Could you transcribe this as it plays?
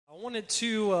wanted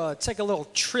to take a little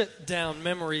trip down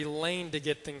memory lane to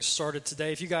get things started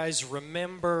today. If you guys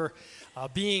remember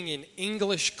being in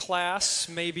English class,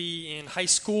 maybe in high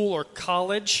school or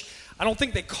college, I don't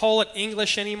think they call it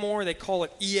English anymore. They call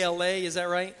it ELA. Is that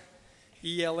right?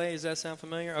 ELA, does that sound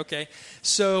familiar? Okay.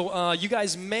 So you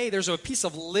guys there's a piece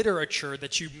of literature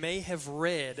that you may have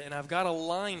read, and I've got a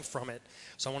line from it.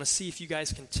 So I want to see if you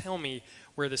guys can tell me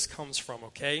where this comes from,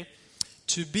 okay?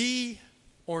 To be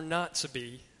or not to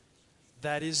be,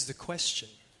 that is the question.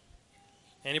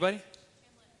 Anybody?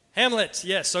 Hamlet,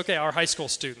 yes. Okay, our high school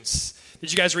students.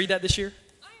 Did you guys read that this year?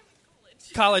 I am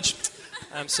in college. College.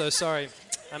 I'm so sorry.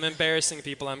 I'm embarrassing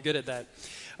people. I'm good at that.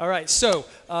 All right, so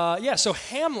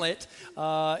Hamlet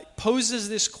poses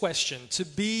this question, to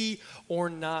be or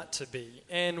not to be.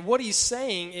 And what he's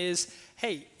saying is,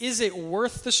 hey, is it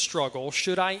worth the struggle?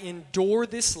 Should I endure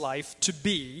this life to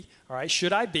be, all right,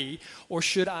 should I be, or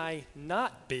should I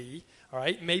not be, all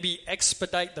right? Maybe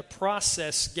expedite the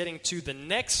process getting to the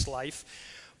next life.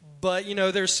 But,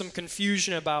 there's some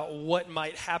confusion about what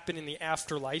might happen in the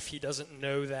afterlife. He doesn't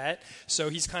know that. So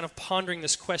he's kind of pondering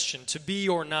this question, to be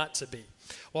or not to be.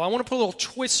 Well, I want to put a little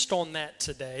twist on that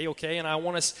today, okay? And I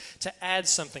want us to add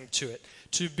something to it.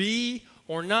 To be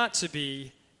or not to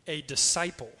be a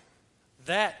disciple.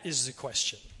 That is the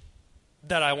question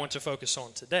that I want to focus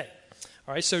on today.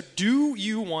 All right, so do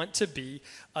you want to be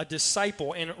a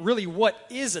disciple? And really, what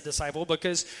is a disciple?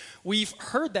 Because we've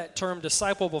heard that term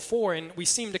disciple before, and we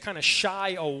seem to kind of shy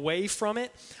away from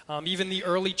it. Even the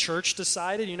early church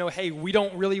decided, hey, we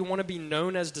don't really want to be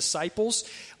known as disciples.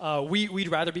 We'd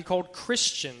rather be called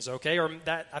Christians, okay? Or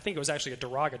that, I think it was actually a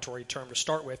derogatory term to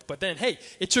start with. But then, hey,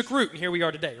 it took root, and here we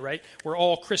are today, right? We're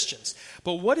all Christians.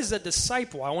 But what is a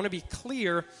disciple? I want to be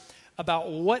clear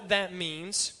about what that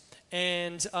means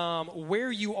and where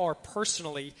you are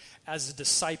personally as a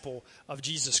disciple of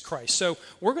Jesus Christ. So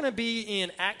we're going to be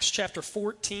in Acts chapter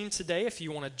 14 today. If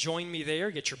you want to join me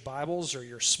there, get your Bibles or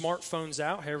your smartphones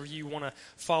out, however you want to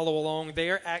follow along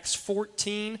there. Acts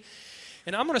 14.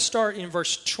 And I'm going to start in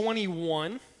verse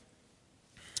 21.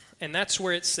 And that's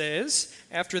where it says,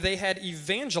 after they had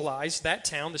evangelized that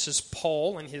town, this is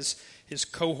Paul and his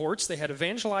cohorts, they had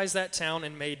evangelized that town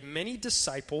and made many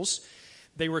disciples.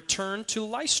 They returned to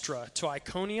Lystra, to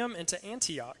Iconium, and to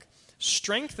Antioch,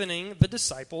 strengthening the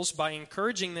disciples by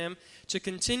encouraging them to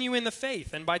continue in the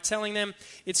faith and by telling them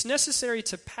it's necessary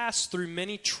to pass through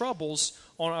many troubles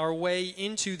on our way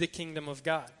into the kingdom of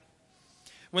God.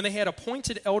 When they had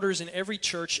appointed elders in every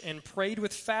church and prayed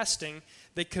with fasting,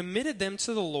 they committed them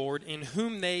to the Lord in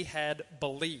whom they had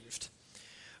believed.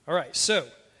 All right, so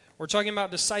we're talking about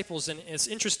disciples, and it's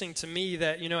interesting to me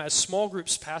that, as small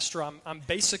groups pastor, I'm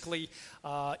basically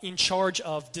in charge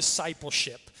of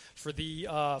discipleship for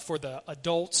the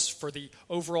adults, for the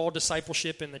overall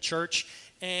discipleship in the church.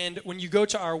 And when you go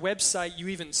to our website, you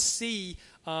even see,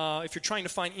 if you're trying to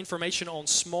find information on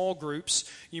small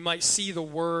groups, you might see the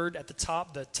word at the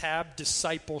top, the tab,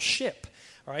 discipleship.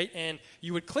 All right, and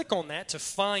you would click on that to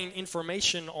find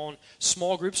information on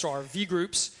small groups or our V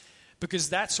groups, because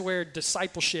that's where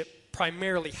discipleship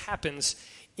primarily happens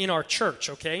in our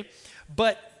church, okay?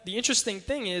 But the interesting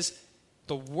thing is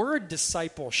the word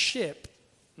discipleship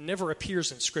never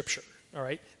appears in Scripture, all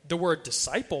right? The word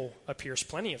disciple appears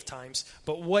plenty of times,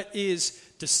 but what is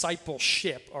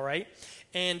discipleship, all right?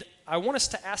 And I want us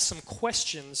to ask some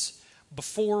questions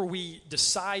before we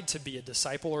decide to be a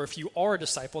disciple, or if you are a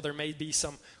disciple, there may be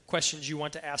some questions you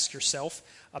want to ask yourself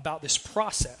about this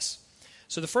process.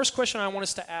 So the first question I want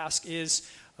us to ask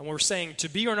is, and we're saying to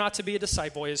be or not to be a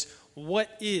disciple, is what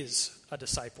is a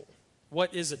disciple?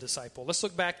 What is a disciple? Let's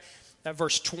look back at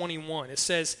verse 21. It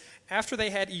says, after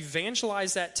they had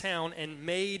evangelized that town and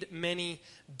made many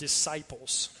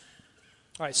disciples.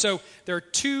 All right, so there are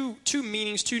two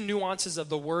meanings, two nuances of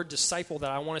the word disciple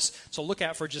that I want us to look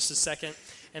at for just a second.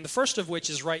 And the first of which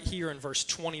is right here in verse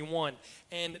 21.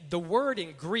 And the word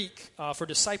in Greek for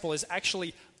disciple is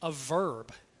actually a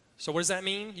verb. So what does that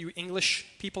mean, you English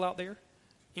people out there?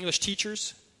 English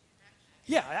teachers?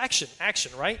 Yeah,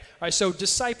 action, right? All right, so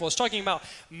disciple is talking about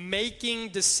making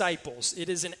disciples. It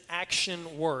is an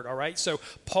action word, all right? So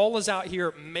Paul is out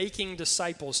here making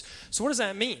disciples. So what does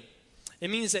that mean? It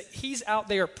means that he's out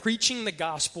there preaching the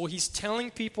gospel. He's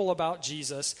telling people about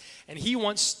Jesus, and he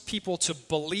wants people to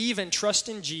believe and trust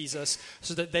in Jesus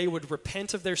so that they would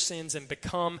repent of their sins and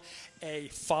become a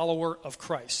follower of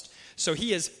Christ. So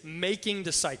he is making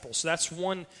disciples. So that's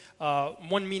one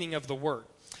meaning of the word.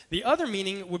 The other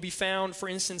meaning would be found, for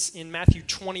instance, in Matthew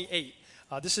 28.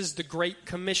 This is the Great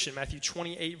Commission, Matthew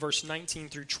 28, verse 19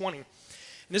 through 20. And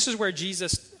this is where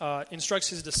Jesus instructs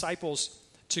his disciples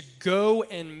to go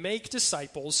and make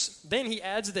disciples. Then he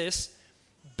adds this,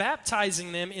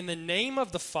 baptizing them in the name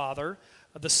of the Father,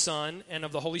 of the Son, and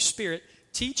of the Holy Spirit,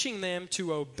 teaching them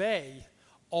to obey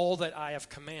all that I have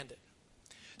commanded.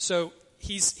 So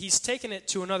he's taken it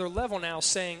to another level now,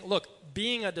 saying, look,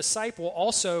 being a disciple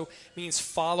also means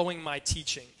following my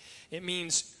teaching. It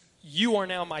means you are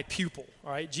now my pupil,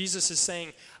 all right? Jesus is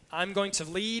saying, I'm going to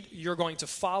lead, you're going to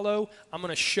follow, I'm going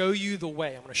to show you the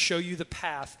way, I'm going to show you the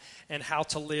path and how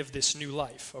to live this new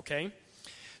life, okay?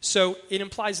 So it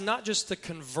implies not just the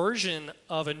conversion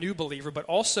of a new believer, but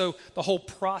also the whole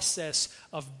process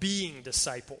of being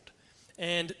discipled.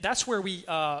 And that's where we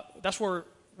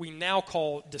now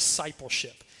call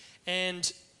discipleship. And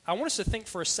I want us to think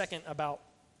for a second about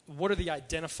what are the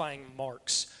identifying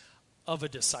marks of a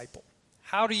disciple.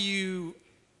 How do you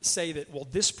say that, well,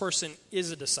 this person is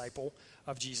a disciple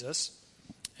of Jesus,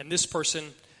 and this person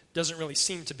doesn't really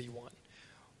seem to be one?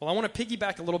 Well, I want to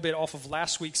piggyback a little bit off of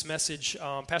last week's message.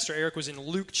 Pastor Eric was in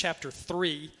Luke chapter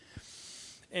 3,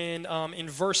 and in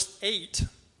verse 8,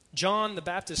 John the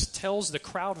Baptist tells the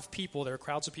crowd of people, there are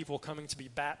crowds of people coming to be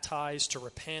baptized, to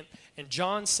repent, and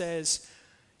John says,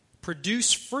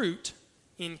 produce fruit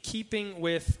in keeping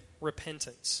with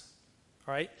repentance.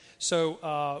 All right?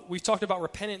 So we've talked about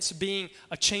repentance being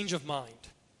a change of mind,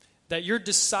 that you're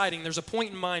deciding, there's a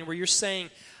point in mind where you're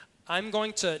saying, I'm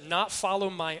going to not follow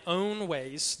my own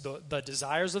ways, the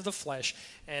desires of the flesh,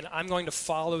 and I'm going to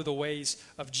follow the ways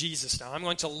of Jesus now. I'm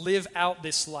going to live out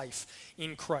this life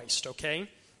in Christ, okay?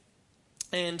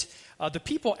 And the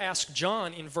people ask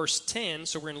John in verse 10,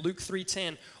 so we're in Luke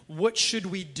 3:10, what should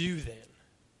we do then?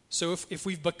 So if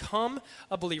we've become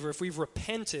a believer, if we've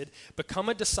repented, become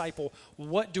a disciple,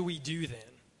 what do we do then?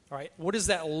 All right, what does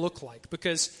that look like?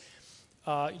 Because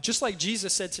just like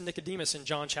Jesus said to Nicodemus in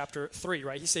John chapter 3,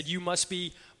 right? He said, you must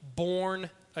be born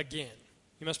again.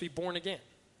 You must be born again.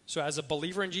 So as a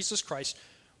believer in Jesus Christ,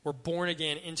 we're born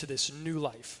again into this new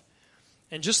life.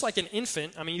 And just like an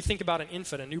infant, I mean, you think about an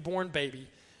infant, a newborn baby,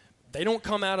 they don't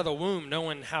come out of the womb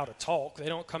knowing how to talk. They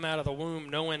don't come out of the womb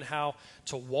knowing how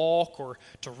to walk or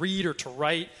to read or to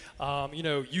write.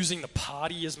 Using the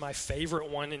potty is my favorite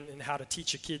one in how to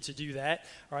teach a kid to do that,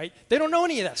 right? They don't know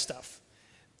any of that stuff.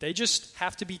 They just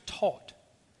have to be taught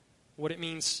what it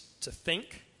means to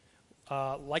think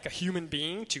like a human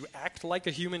being, to act like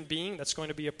a human being that's going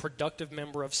to be a productive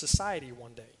member of society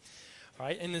one day. All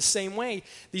right? In the same way,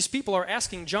 these people are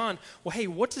asking John, well, hey,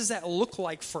 what does that look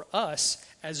like for us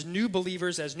as new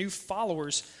believers, as new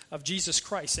followers of Jesus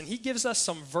Christ? And he gives us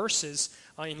some verses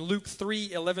in Luke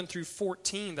 3:11 through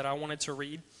 14 that I wanted to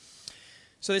read.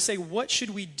 So they say, what should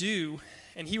we do?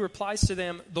 And he replies to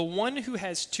them, the one who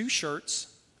has 2 shirts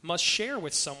must share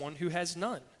with someone who has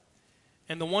none.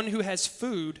 And the one who has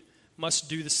food must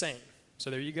do the same. So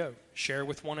there you go. Share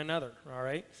with one another, all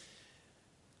right?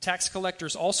 Tax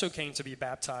collectors also came to be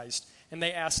baptized, and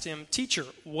they asked him, teacher,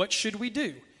 what should we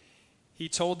do? He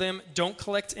told them, don't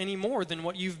collect any more than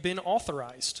what you've been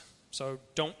authorized. So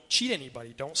don't cheat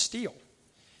anybody, don't steal.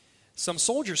 Some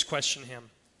soldiers questioned him,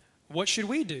 what should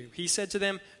we do? He said to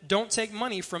them, don't take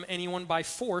money from anyone by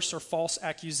force or false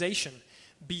accusation.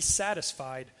 Be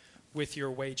satisfied with your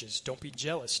wages. Don't be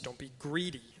jealous. Don't be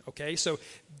greedy. Okay, so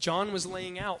John was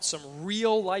laying out some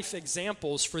real life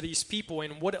examples for these people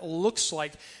and what it looks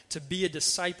like to be a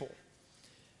disciple.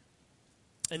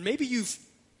 And maybe you've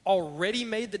already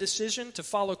made the decision to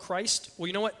follow Christ. Well,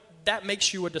 you know what? That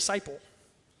makes you a disciple.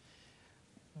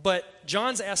 But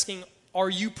John's asking, are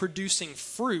you producing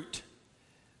fruit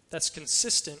that's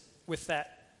consistent with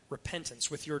that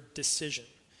repentance, with your decision?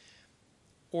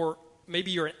 Or maybe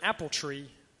you're an apple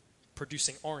tree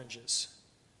producing oranges.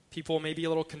 People may be a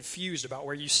little confused about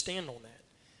where you stand on that,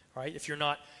 right? If you're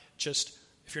not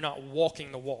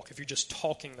walking the walk, if you're just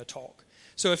talking the talk.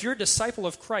 So if you're a disciple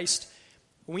of Christ,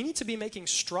 we need to be making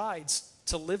strides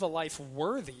to live a life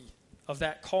worthy of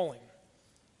that calling,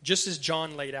 just as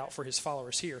John laid out for his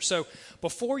followers here. So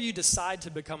before you decide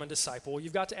to become a disciple,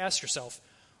 you've got to ask yourself,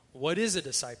 what is a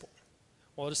disciple?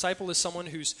 Well, a disciple is someone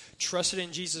who's trusted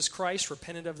in Jesus Christ,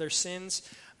 repented of their sins,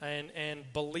 and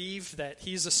believe that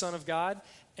he's the Son of God,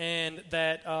 and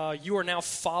that you are now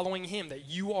following him, that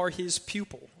you are his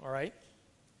pupil, all right?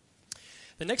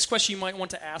 The next question you might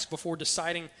want to ask before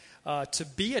deciding to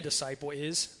be a disciple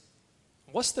is,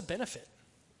 what's the benefit?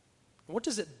 What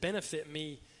does it benefit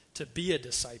me to be a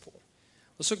disciple?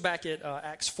 Let's look back at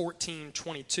Acts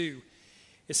 14:22.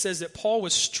 It says that Paul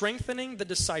was strengthening the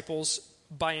disciples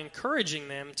by encouraging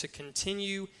them to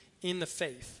continue in the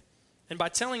faith, and by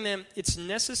telling them it's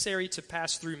necessary to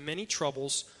pass through many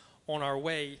troubles on our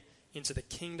way into the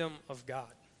kingdom of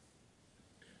God.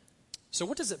 So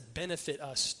what does it benefit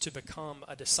us to become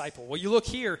a disciple? Well, you look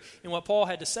here in what Paul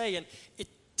had to say, and it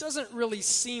doesn't really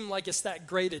seem like it's that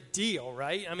great a deal,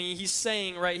 right? I mean, he's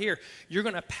saying right here, you're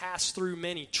going to pass through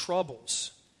many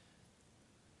troubles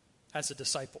as a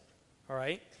disciple, all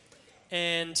right?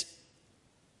 And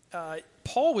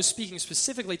Paul was speaking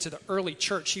specifically to the early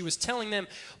church. He was telling them,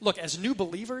 look, as new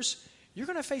believers, you're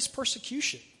going to face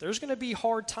persecution. There's going to be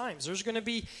hard times. There's going to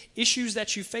be issues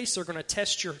that you face. They're going to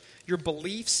test your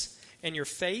beliefs and your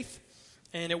faith,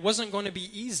 and it wasn't going to be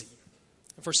easy.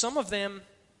 And for some of them,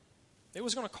 it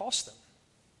was going to cost them.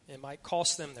 It might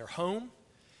cost them their home.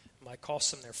 It might cost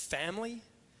them their family.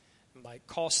 It might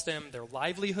cost them their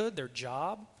livelihood, their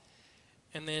job.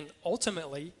 And then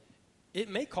ultimately, it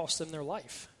may cost them their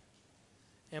life.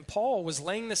 And Paul was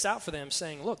laying this out for them,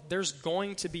 saying, look, there's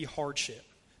going to be hardship.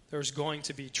 There's going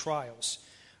to be trials.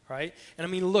 Right? And I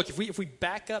mean, look, if we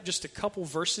back up just a couple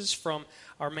verses from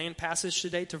our main passage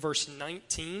today to verse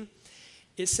 19,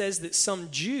 it says that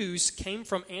some Jews came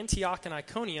from Antioch and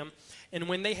Iconium, and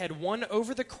when they had won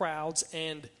over the crowds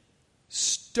and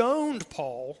stoned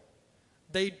Paul,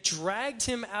 they dragged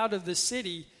him out of the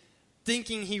city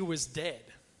thinking he was dead.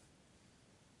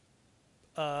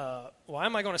 Why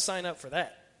am I going to sign up for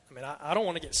that? I mean, I don't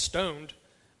want to get stoned.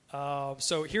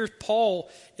 So here Paul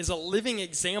is a living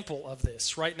example of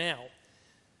this right now.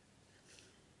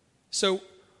 So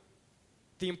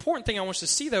the important thing I want you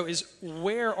to see, though, is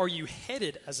where are you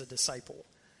headed as a disciple?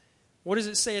 What does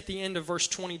it say at the end of verse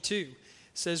 22? It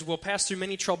says, we'll pass through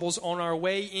many troubles on our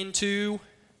way into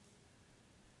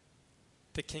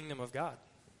the kingdom of God.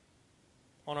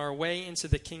 On our way into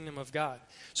the kingdom of God.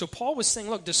 So Paul was saying,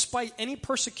 look, despite any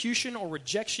persecution or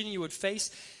rejection you would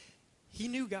face, he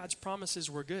knew God's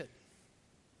promises were good.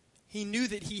 He knew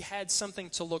that he had something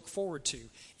to look forward to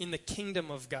in the kingdom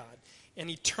of God, an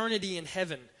eternity in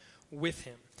heaven with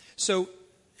him. So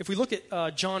if we look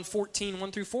at John 14,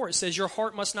 1 through 4, it says, your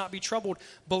heart must not be troubled.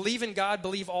 Believe in God,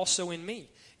 believe also in me.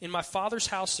 In my Father's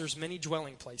house there's many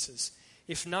dwelling places.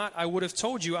 If not, I would have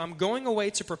told you, I'm going away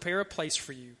to prepare a place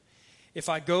for you. If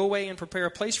I go away and prepare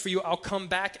a place for you, I'll come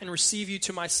back and receive you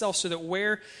to myself, so that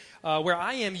where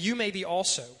I am, you may be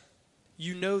also.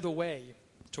 You know the way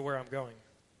to where I'm going.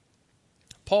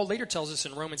 Paul later tells us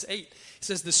in Romans 8, he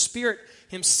says, the Spirit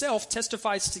himself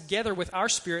testifies together with our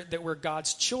spirit that we're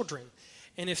God's children.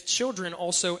 And if children,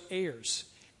 also heirs.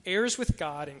 Heirs with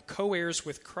God and co-heirs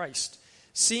with Christ.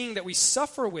 Seeing that we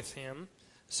suffer with him,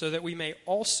 so that we may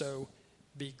also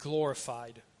be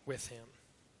glorified with him.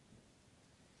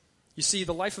 You see,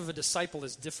 the life of a disciple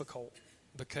is difficult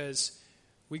because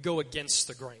we go against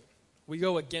the grain. We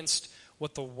go against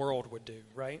what the world would do,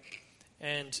 right?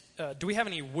 And do we have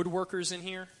any woodworkers in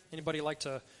here? Anybody like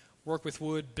to work with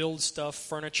wood, build stuff,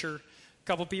 furniture? A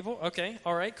couple people? Okay,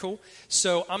 all right, cool.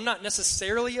 So I'm not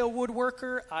necessarily a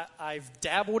woodworker. I've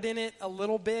dabbled in it a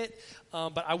little bit,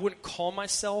 but I wouldn't call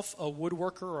myself a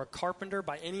woodworker or a carpenter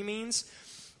by any means.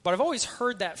 But I've always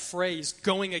heard that phrase,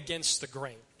 going against the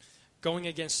grain. Going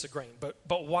against the grain.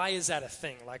 But why is that a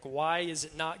thing? Like, why is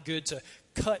it not good to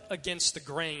cut against the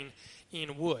grain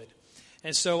in wood?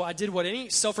 And so I did what any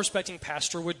self-respecting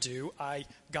pastor would do. I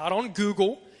got on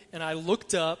Google and I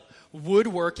looked up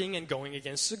woodworking and going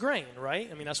against the grain, right?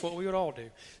 I mean, that's what we would all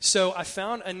do. So I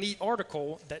found a neat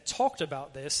article that talked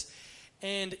about this.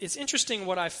 And it's interesting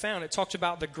what I found. It talked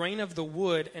about the grain of the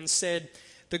wood and said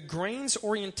the grain's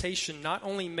orientation not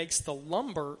only makes the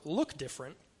lumber look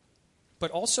different, but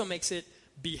also makes it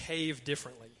behave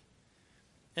differently.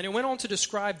 And it went on to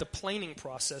describe the planing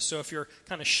process. So if you're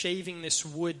kind of shaving this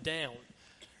wood down,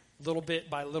 little bit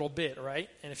by little bit, right?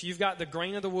 And if you've got the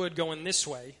grain of the wood going this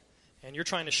way, and you're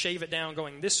trying to shave it down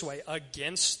going this way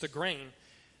against the grain,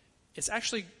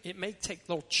 it may take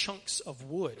little chunks of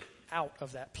wood out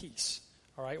of that piece,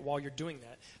 all right, while you're doing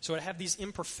that. So it have these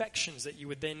imperfections that you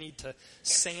would then need to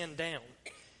sand down.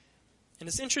 And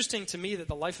it's interesting to me that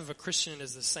the life of a Christian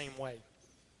is the same way.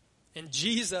 And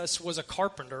Jesus was a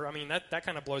carpenter. I mean, that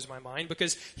kind of blows my mind,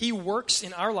 because he works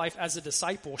in our life as a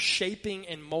disciple, shaping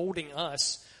and molding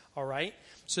us, all right,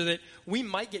 so that we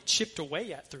might get chipped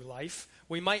away at through life.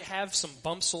 We might have some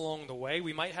bumps along the way.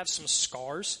 We might have some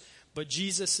scars, but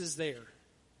Jesus is there,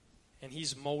 and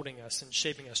he's molding us and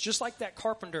shaping us. Just like that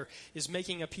carpenter is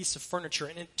making a piece of furniture,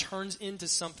 and it turns into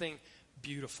something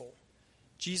beautiful.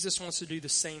 Jesus wants to do the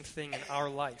same thing in our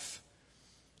life.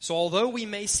 So although we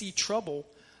may see trouble,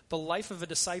 the life of a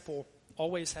disciple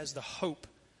always has the hope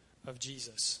of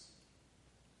Jesus.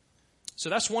 So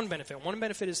that's one benefit. One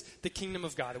benefit is the kingdom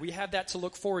of God. We have that to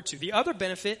look forward to. The other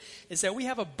benefit is that we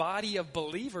have a body of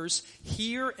believers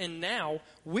here and now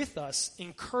with us,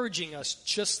 encouraging us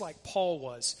just like Paul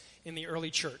was in the early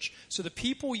church. So the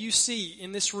people you see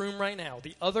in this room right now,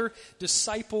 the other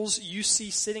disciples you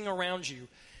see sitting around you,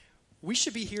 we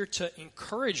should be here to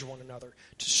encourage one another,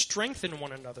 to strengthen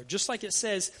one another, just like it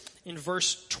says in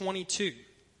verse 22.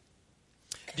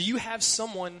 Do you have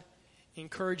someone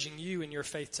encouraging you in your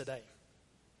faith today?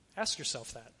 Ask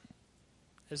yourself that.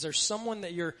 Is there someone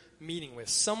that you're meeting with,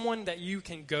 someone that you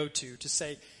can go to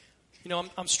say,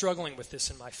 I'm struggling with this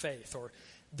in my faith, or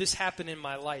this happened in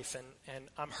my life and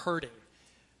I'm hurting.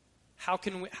 How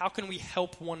can we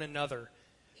help one another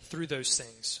through those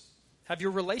things? Have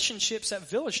your relationships at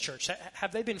Village Church,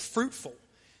 have they been fruitful?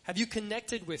 Have you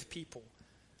connected with people?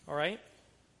 All right?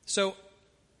 So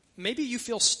maybe you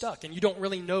feel stuck and you don't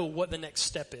really know what the next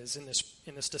step is in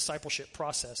this discipleship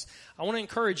process. I want to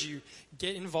encourage you,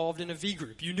 get involved in a V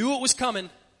group. You knew it was coming.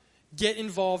 Get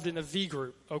involved in a V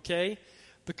group, okay?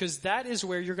 Because that is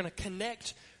where you're going to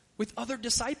connect with other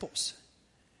disciples.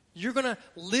 You're going to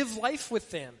live life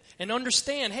with them and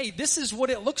understand, hey, this is what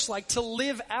it looks like to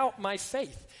live out my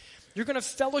faith. You're going to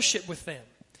fellowship with them.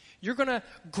 You're going to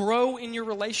grow in your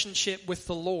relationship with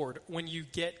the Lord when you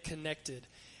get connected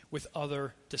with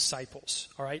other disciples,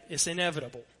 all right? It's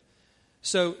inevitable.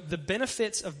 So the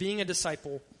benefits of being a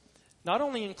disciple not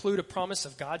only include a promise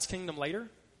of God's kingdom later,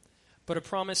 but a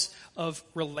promise of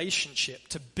relationship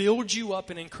to build you up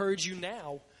and encourage you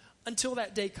now until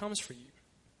that day comes for you.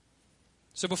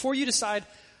 So before you decide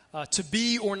to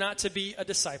be or not to be a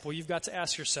disciple, you've got to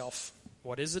ask yourself,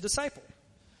 what is a disciple?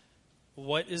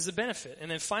 What is the benefit?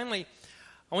 And then finally,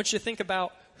 I want you to think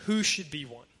about who should be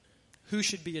one. Who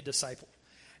should be a disciple?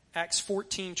 Acts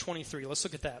 14:23. Let's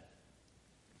look at that.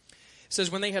 It says,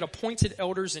 when they had appointed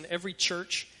elders in every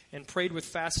church and prayed with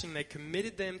fasting, they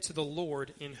committed them to the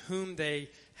Lord in whom they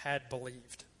had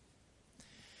believed.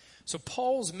 So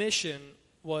Paul's mission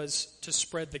was to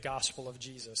spread the gospel of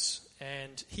Jesus.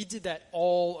 And he did that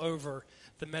all over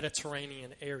the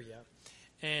Mediterranean area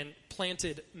and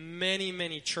planted many,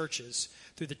 many churches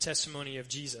through the testimony of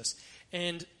Jesus.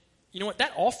 And you know what?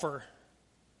 That offer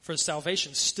for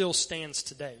salvation still stands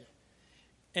today.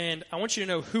 And I want you to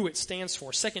know who it stands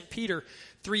for. 2 Peter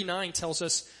 3:9 tells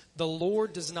us, the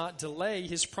Lord does not delay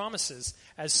his promises,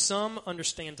 as some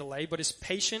understand delay, but is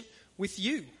patient with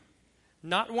you,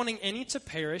 not wanting any to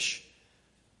perish,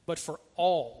 but for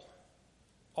all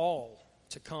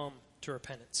to come to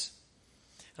repentance.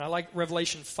 And I like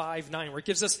Revelation 5:9, where it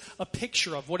gives us a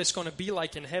picture of what it's going to be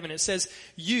like in heaven. It says,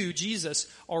 you, Jesus,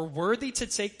 are worthy to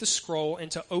take the scroll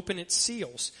and to open its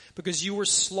seals, because you were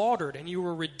slaughtered and you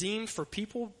were redeemed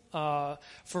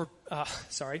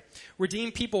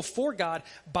redeemed people for God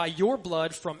by your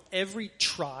blood from every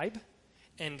tribe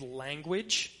and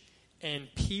language and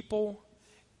people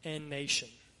and nation.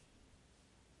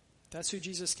 That's who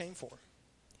Jesus came for.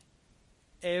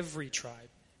 Every tribe,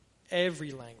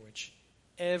 every language,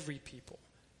 every people,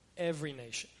 every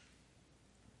nation.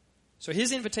 So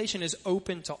his invitation is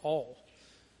open to all.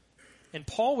 And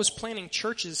Paul was planning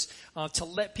churches to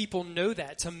let people know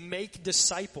that, to make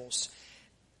disciples.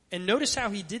 And notice how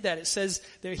he did that. It says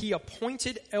that he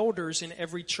appointed elders in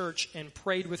every church and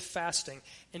prayed with fasting.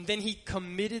 And then he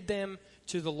committed them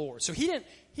to the Lord. So he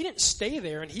didn't stay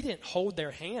there and he didn't hold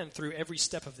their hand through every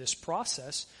step of this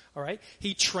process. All right.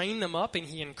 He trained them up and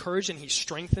he encouraged and he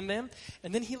strengthened them.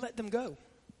 And then he let them go.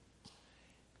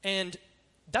 And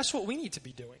that's what we need to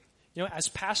be doing. You know, as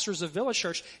pastors of Village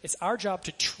Church, it's our job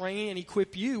to train and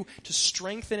equip you, to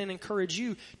strengthen and encourage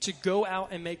you to go out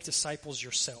and make disciples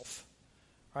yourself.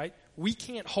 Right? We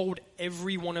can't hold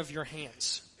every one of your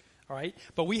hands. All right?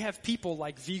 But we have people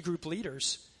like V Group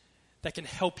leaders that can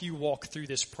help you walk through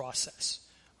this process.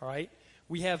 All right?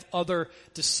 We have other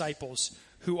disciples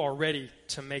who are ready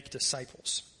to make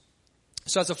disciples.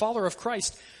 So as a follower of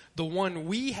Christ, the one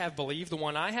we have believed, the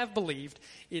one I have believed,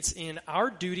 it's in our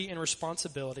duty and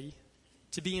responsibility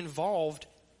to be involved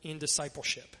in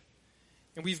discipleship.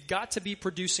 And we've got to be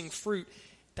producing fruit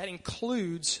that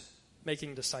includes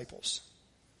making disciples.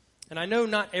 And I know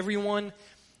not everyone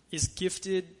is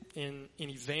gifted in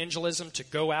evangelism to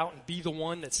go out and be the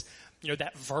one that's,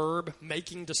 that verb,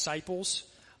 making disciples.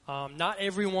 Not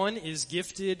everyone is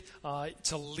gifted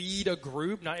to lead a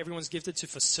group. Not everyone's gifted to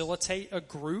facilitate a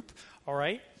group, all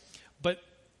right? But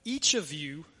each of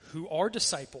you who are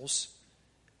disciples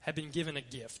have been given a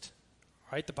gift,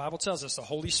 all right? The Bible tells us the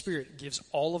Holy Spirit gives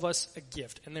all of us a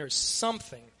gift. And there is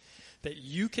something that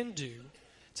you can do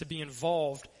to be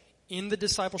involved in the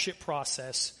discipleship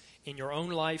process in your own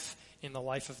life, in the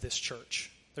life of this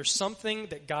church. There's something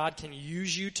that God can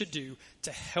use you to do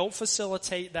to help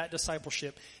facilitate that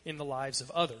discipleship in the lives of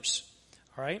others.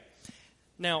 All right?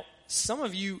 Now, some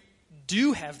of you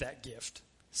do have that gift.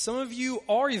 Some of you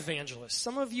are evangelists.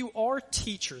 Some of you are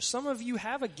teachers. Some of you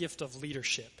have a gift of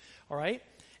leadership, all right?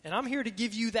 And I'm here to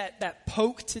give you that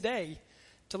poke today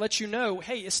to let you know,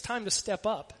 hey, it's time to step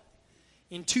up.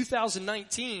 In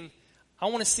 2019, I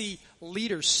want to see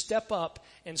leaders step up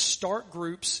and start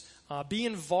groups, be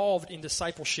involved in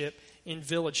discipleship in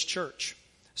Village Church.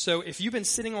 So if you've been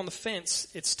sitting on the fence,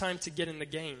 it's time to get in the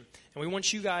game. And we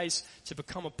want you guys to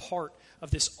become a part of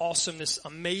this awesome, this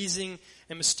amazing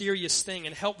and mysterious thing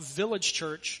and help Village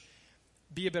Church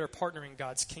be a better partner in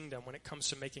God's kingdom when it comes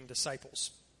to making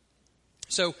disciples.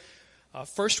 So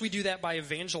first we do that by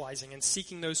evangelizing and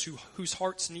seeking those whose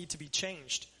hearts need to be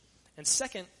changed. And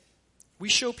second, we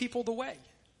show people the way.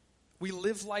 We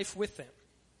live life with them.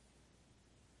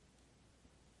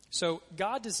 So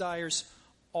God desires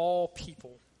all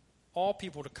people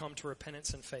to come to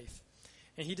repentance and faith.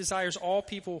 And he desires all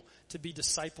people to be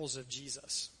disciples of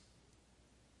Jesus.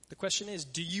 The question is,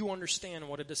 do you understand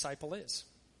what a disciple is?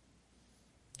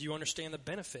 Do you understand the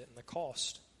benefit and the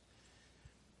cost?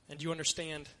 And do you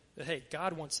understand that, hey,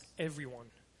 God wants everyone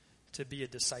to be a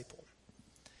disciple?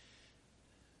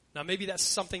 Now, maybe that's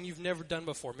something you've never done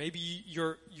before. Maybe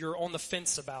you're on the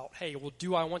fence about, hey, well,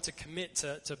 do I want to commit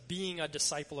to being a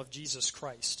disciple of Jesus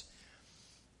Christ?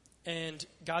 And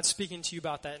God's speaking to you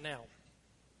about that now.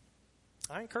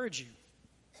 I encourage you,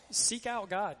 seek out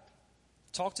God.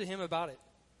 Talk to him about it.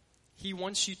 He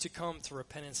wants you to come to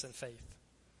repentance and faith.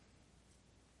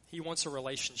 He wants a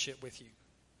relationship with you.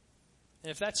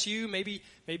 And if that's you, maybe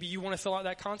you want to fill out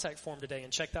that contact form today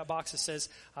and check that box that says,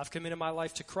 I've committed my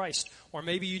life to Christ. Or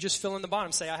maybe you just fill in the bottom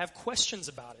and say, I have questions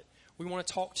about it. We want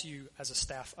to talk to you as a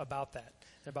staff about that,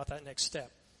 and about that next step.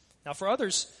 Now, for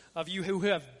others of you who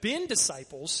have been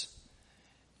disciples,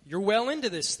 you're well into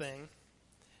this thing.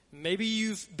 Maybe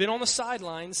you've been on the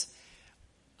sidelines.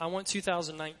 I want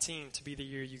 2019 to be the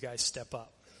year you guys step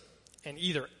up. And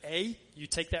either A, you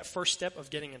take that first step of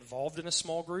getting involved in a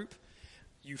small group,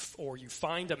 or you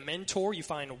find a mentor, you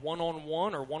find a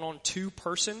one-on-one or one-on-two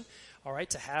person, all right,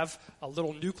 to have a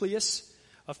little nucleus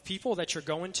of people that you're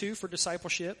going to for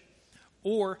discipleship.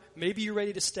 Or maybe you're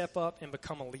ready to step up and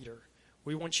become a leader.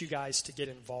 We want you guys to get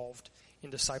involved in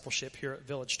discipleship here at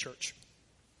Village Church.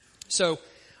 So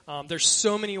there's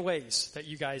so many ways that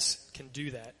you guys can do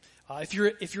that. If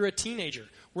you're a teenager,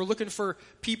 we're looking for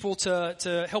people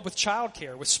to help with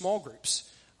childcare, with small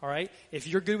groups. All right. If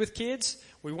you're good with kids,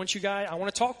 we want you guys. I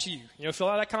want to talk to you. Fill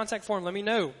out that contact form. Let me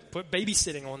know. Put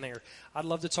babysitting on there. I'd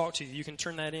love to talk to you. You can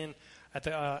turn that in at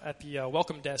the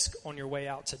welcome desk on your way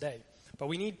out today. But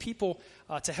we need people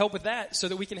to help with that so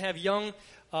that we can have young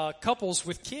couples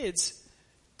with kids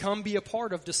come be a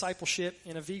part of discipleship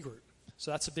in a V group. So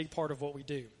that's a big part of what we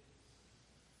do.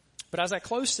 But as I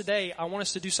close today, I want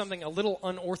us to do something a little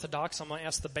unorthodox. I'm going to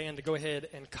ask the band to go ahead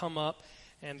and come up,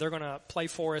 and they're going to play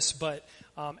for us. But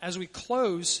as we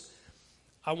close,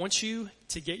 I want you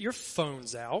to get your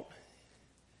phones out.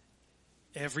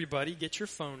 Everybody get your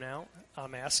phone out.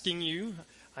 I'm asking you.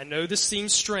 I know this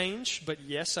seems strange, but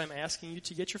yes, I'm asking you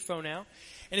to get your phone out.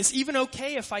 And it's even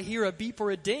okay if I hear a beep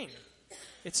or a ding.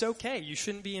 It's okay. You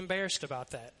shouldn't be embarrassed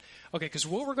about that. Okay, because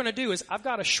what we're going to do is I've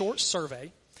got a short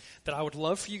survey that I would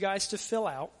love for you guys to fill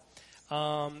out.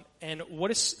 And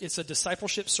it's a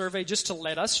discipleship survey just to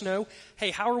let us know,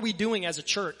 hey, how are we doing as a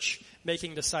church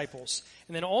making disciples?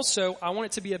 And then also, I want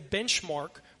it to be a benchmark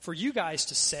for you guys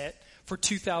to set for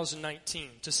 2019.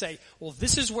 To say, well,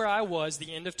 this is where I was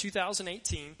the end of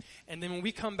 2018. And then when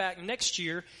we come back next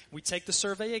year, we take the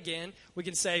survey again, we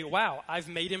can say, wow, I've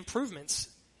made improvements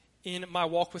in my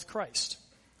walk with Christ.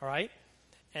 All right?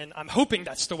 And I'm hoping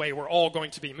that's the way we're all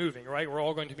going to be moving, right? We're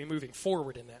all going to be moving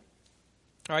forward in that.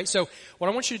 All right, so what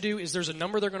I want you to do is there's a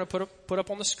number they're going to put up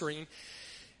on the screen.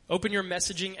 Open your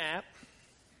messaging app,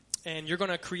 and you're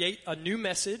going to create a new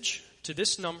message to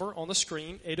this number on the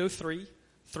screen,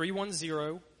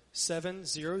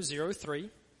 803-310-7003.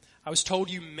 I was told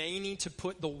you may need to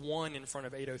put the 1 in front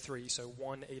of 803, so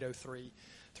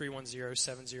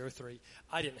 1-803-310-7003.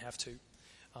 I didn't have to.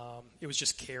 It was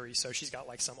just Carrie, so she's got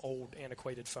like some old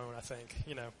antiquated phone, I think,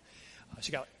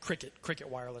 She got Cricket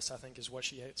Wireless, I think, is what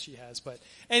she has. But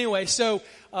anyway, so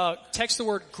text the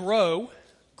word grow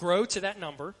to that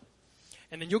number,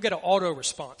 and then you'll get an auto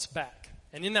response back.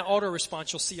 And in that auto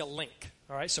response, you'll see a link.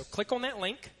 All right, so click on that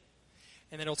link,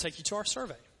 and then it'll take you to our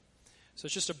survey. So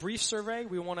it's just a brief survey.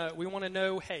 We want to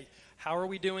know, hey, how are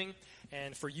we doing?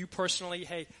 And for you personally,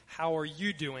 hey, how are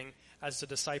you doing as a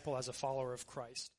disciple, as a follower of Christ?